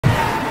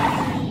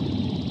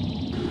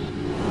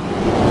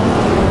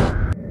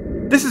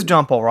is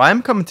John Paul.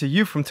 I'm coming to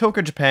you from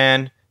Tokyo,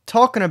 Japan,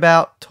 talking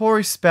about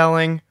Tori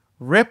Spelling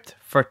ripped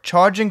for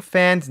charging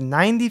fans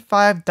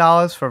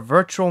 $95 for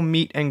virtual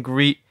meet and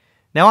greet.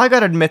 Now I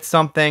gotta admit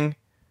something.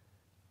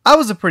 I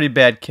was a pretty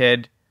bad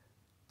kid.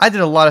 I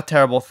did a lot of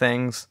terrible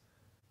things.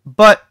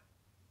 But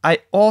I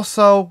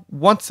also,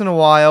 once in a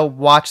while,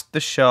 watched the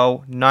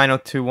show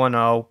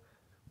 90210,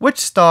 which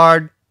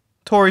starred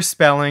Tori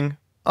Spelling,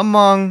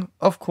 among,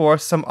 of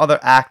course, some other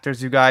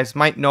actors you guys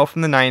might know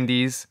from the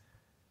 90s.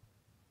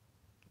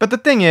 But the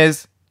thing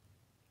is,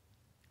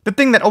 the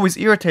thing that always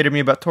irritated me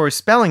about Tori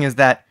Spelling is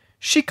that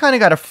she kind of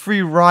got a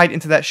free ride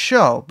into that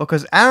show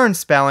because Aaron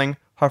Spelling,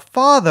 her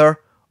father,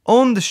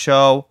 owned the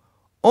show,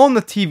 owned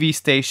the TV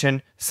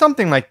station,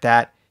 something like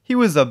that. He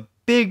was a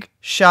big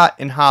shot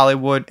in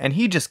Hollywood and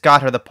he just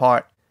got her the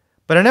part.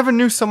 But I never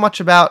knew so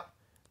much about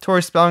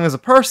Tori Spelling as a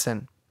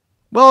person.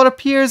 Well, it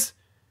appears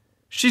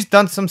she's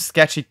done some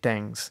sketchy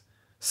things.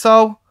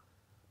 So,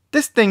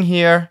 this thing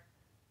here,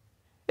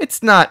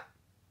 it's not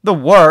the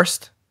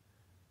worst,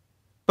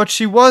 but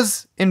she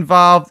was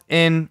involved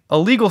in a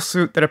legal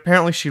suit that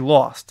apparently she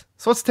lost.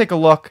 So let's take a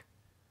look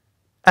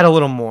at a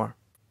little more.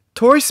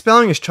 Tori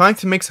Spelling is trying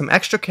to make some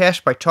extra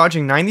cash by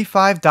charging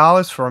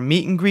 $95 for a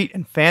meet and greet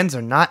and fans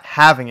are not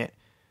having it.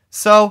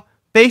 So,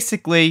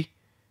 basically,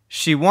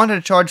 she wanted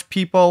to charge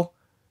people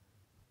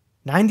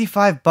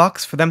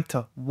 $95 for them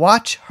to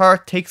watch her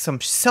take some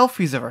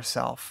selfies of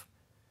herself.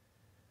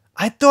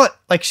 I thought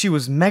like she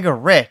was mega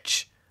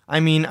rich. I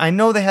mean, I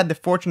know they had the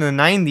fortune in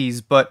the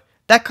 90s, but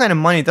that kind of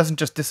money doesn't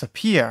just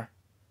disappear.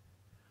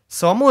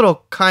 So I'm a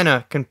little kind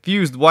of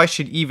confused why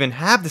she'd even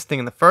have this thing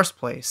in the first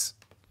place.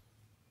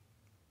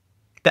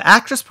 The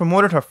actress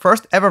promoted her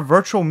first ever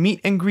virtual meet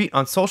and greet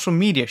on social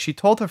media. She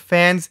told her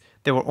fans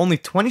there were only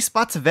 20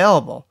 spots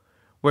available,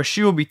 where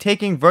she will be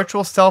taking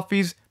virtual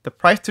selfies. The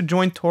price to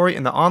join Tori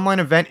in the online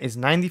event is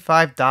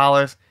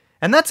 $95.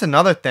 And that's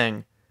another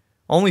thing.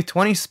 Only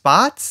 20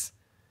 spots?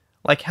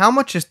 Like, how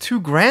much is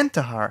 $2,000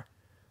 to her?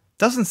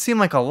 Doesn't seem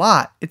like a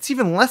lot. It's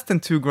even less than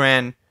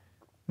 $2,000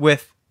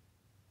 with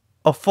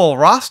a full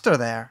roster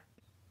there.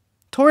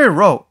 Tori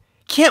wrote,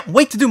 "Can't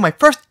wait to do my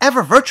first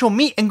ever virtual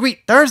meet and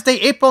greet Thursday,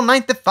 April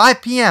 9th at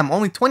 5 p.m.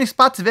 Only 20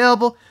 spots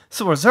available,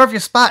 so reserve your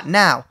spot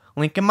now.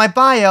 Link in my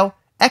bio.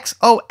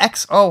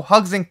 XOXO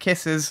hugs and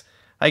kisses."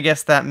 I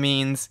guess that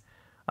means.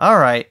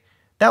 Alright,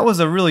 that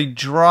was a really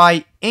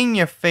dry,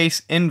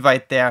 in-your-face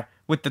invite there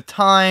with the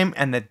time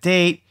and the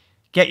date.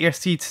 Get your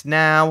seats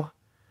now.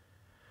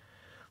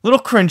 Little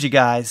cringy,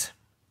 guys.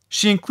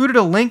 She included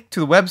a link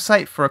to the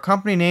website for a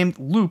company named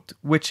Looped,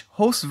 which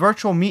hosts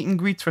virtual meet and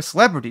greets for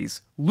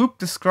celebrities. Looped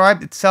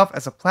described itself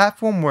as a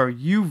platform where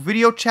you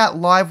video chat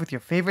live with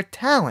your favorite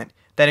talent.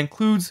 That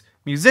includes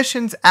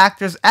musicians,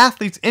 actors,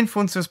 athletes,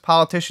 influencers,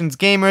 politicians,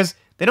 gamers.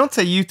 They don't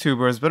say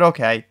YouTubers, but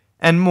okay.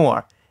 And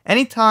more.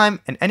 Anytime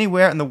and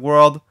anywhere in the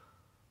world.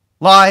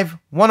 Live,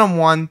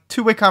 one-on-one,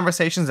 two-way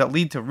conversations that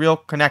lead to real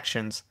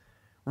connections.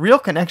 Real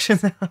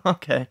connections?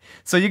 Okay.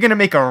 So you're going to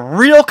make a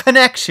real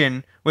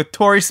connection with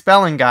Tori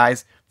Spelling,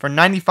 guys, for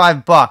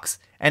 $95.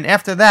 And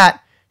after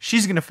that,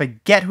 she's going to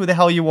forget who the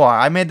hell you are.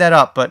 I made that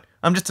up, but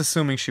I'm just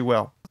assuming she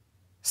will.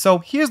 So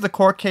here's the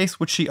court case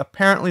which she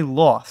apparently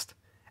lost.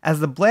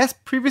 As the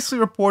Blast previously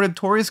reported,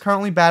 Tori is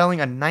currently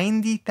battling a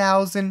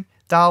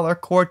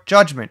 $90,000 court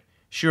judgment.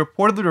 She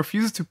reportedly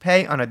refuses to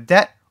pay on a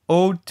debt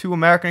owed to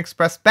American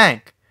Express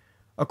Bank.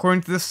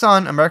 According to The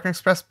Sun, American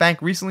Express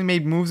Bank recently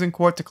made moves in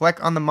court to collect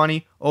on the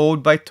money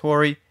owed by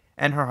Tori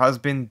and her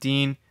husband,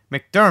 Dean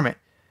McDermott.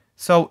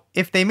 So,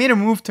 if they made a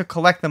move to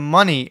collect the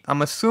money,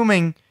 I'm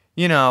assuming,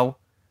 you know,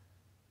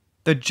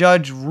 the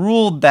judge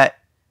ruled that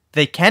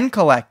they can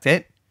collect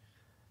it.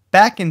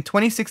 Back in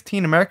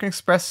 2016, American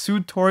Express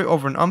sued Tori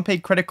over an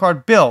unpaid credit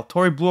card bill.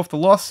 Tori blew off the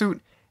lawsuit,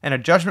 and a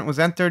judgment was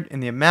entered in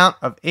the amount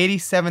of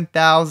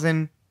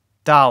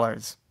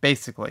 $87,000,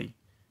 basically.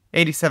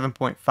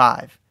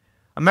 $87.5.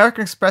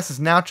 American Express is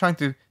now trying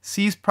to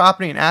seize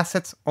property and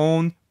assets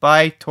owned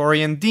by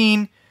Tori and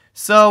Dean.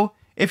 So,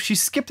 if she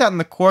skipped out in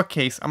the court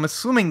case, I'm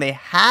assuming they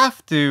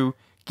have to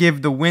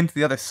give the win to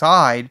the other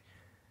side.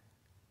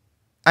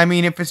 I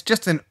mean, if it's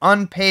just an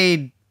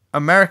unpaid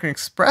American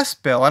Express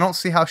bill, I don't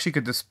see how she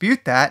could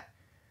dispute that.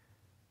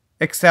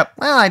 Except,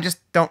 well, I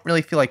just don't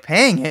really feel like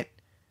paying it.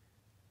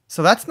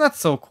 So that's not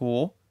so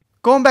cool.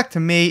 Going back to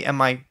me and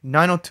my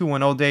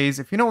 90210 days,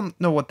 if you don't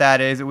know what that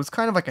is, it was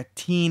kind of like a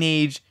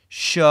teenage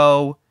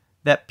show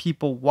that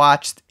people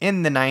watched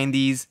in the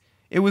 90s.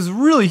 It was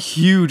really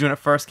huge when it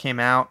first came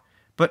out,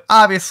 but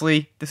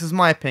obviously, this is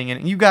my opinion.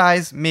 And you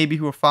guys, maybe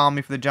who are following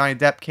me for the Johnny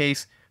Depp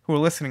case, who are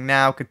listening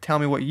now, could tell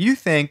me what you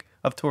think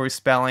of Tori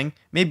Spelling.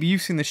 Maybe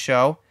you've seen the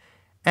show.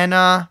 And,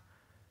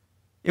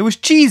 it was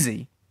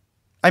cheesy.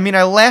 I mean,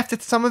 I laughed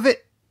at some of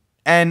it,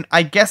 and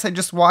I guess I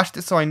just watched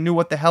it so I knew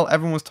what the hell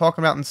everyone was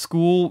talking about in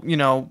school, you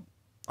know,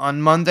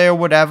 on Monday or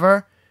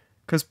whatever.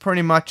 Because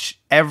pretty much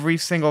every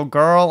single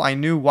girl I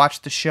knew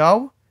watched the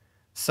show.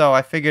 So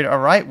I figured,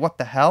 alright, what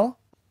the hell?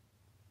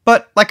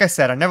 But, like I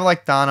said, I never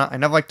liked Donna, I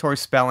never liked Tori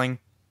Spelling.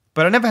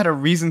 But I never had a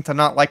reason to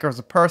not like her as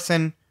a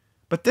person.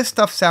 But this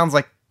stuff sounds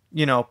like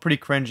you know, pretty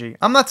cringy.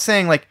 I'm not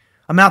saying, like,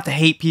 I'm out to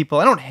hate people.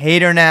 I don't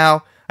hate her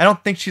now. I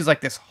don't think she's,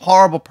 like, this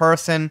horrible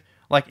person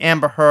like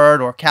Amber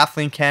Heard or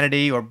Kathleen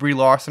Kennedy or Brie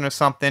Larson or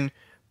something.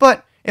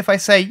 But if I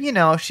say, you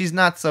know, she's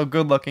not so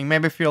good looking,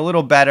 maybe I feel a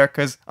little better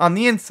because on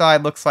the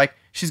inside looks like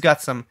she's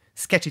got some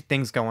sketchy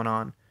things going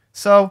on.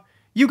 So,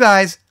 you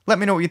guys, let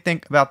me know what you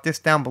think about this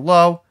down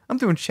below. I'm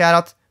doing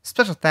shoutouts,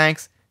 special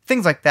thanks,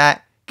 things like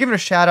that. Giving a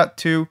shout out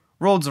to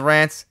Rhodes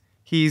Rants.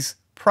 He's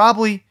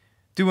probably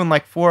doing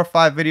like 4 or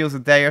 5 videos a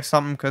day or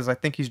something because I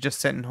think he's just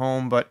sitting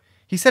home. But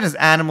he said his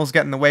animals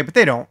get in the way, but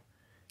they don't.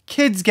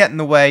 Kids get in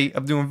the way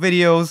of doing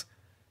videos.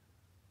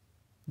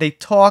 They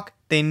talk,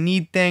 they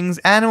need things.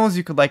 Animals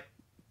you could like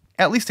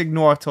at least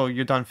ignore till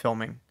you're done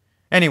filming.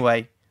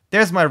 Anyway,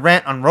 there's my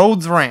rant on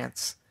Rhodes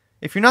Rants.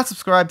 If you're not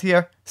subscribed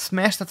here,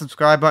 smash that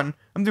subscribe button.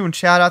 I'm doing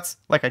shoutouts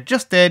like I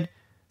just did.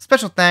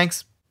 Special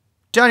thanks,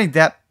 Johnny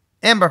Depp,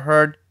 Amber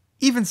Heard,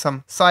 even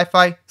some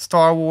sci-fi,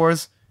 Star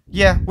Wars.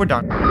 Yeah, we're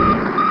done.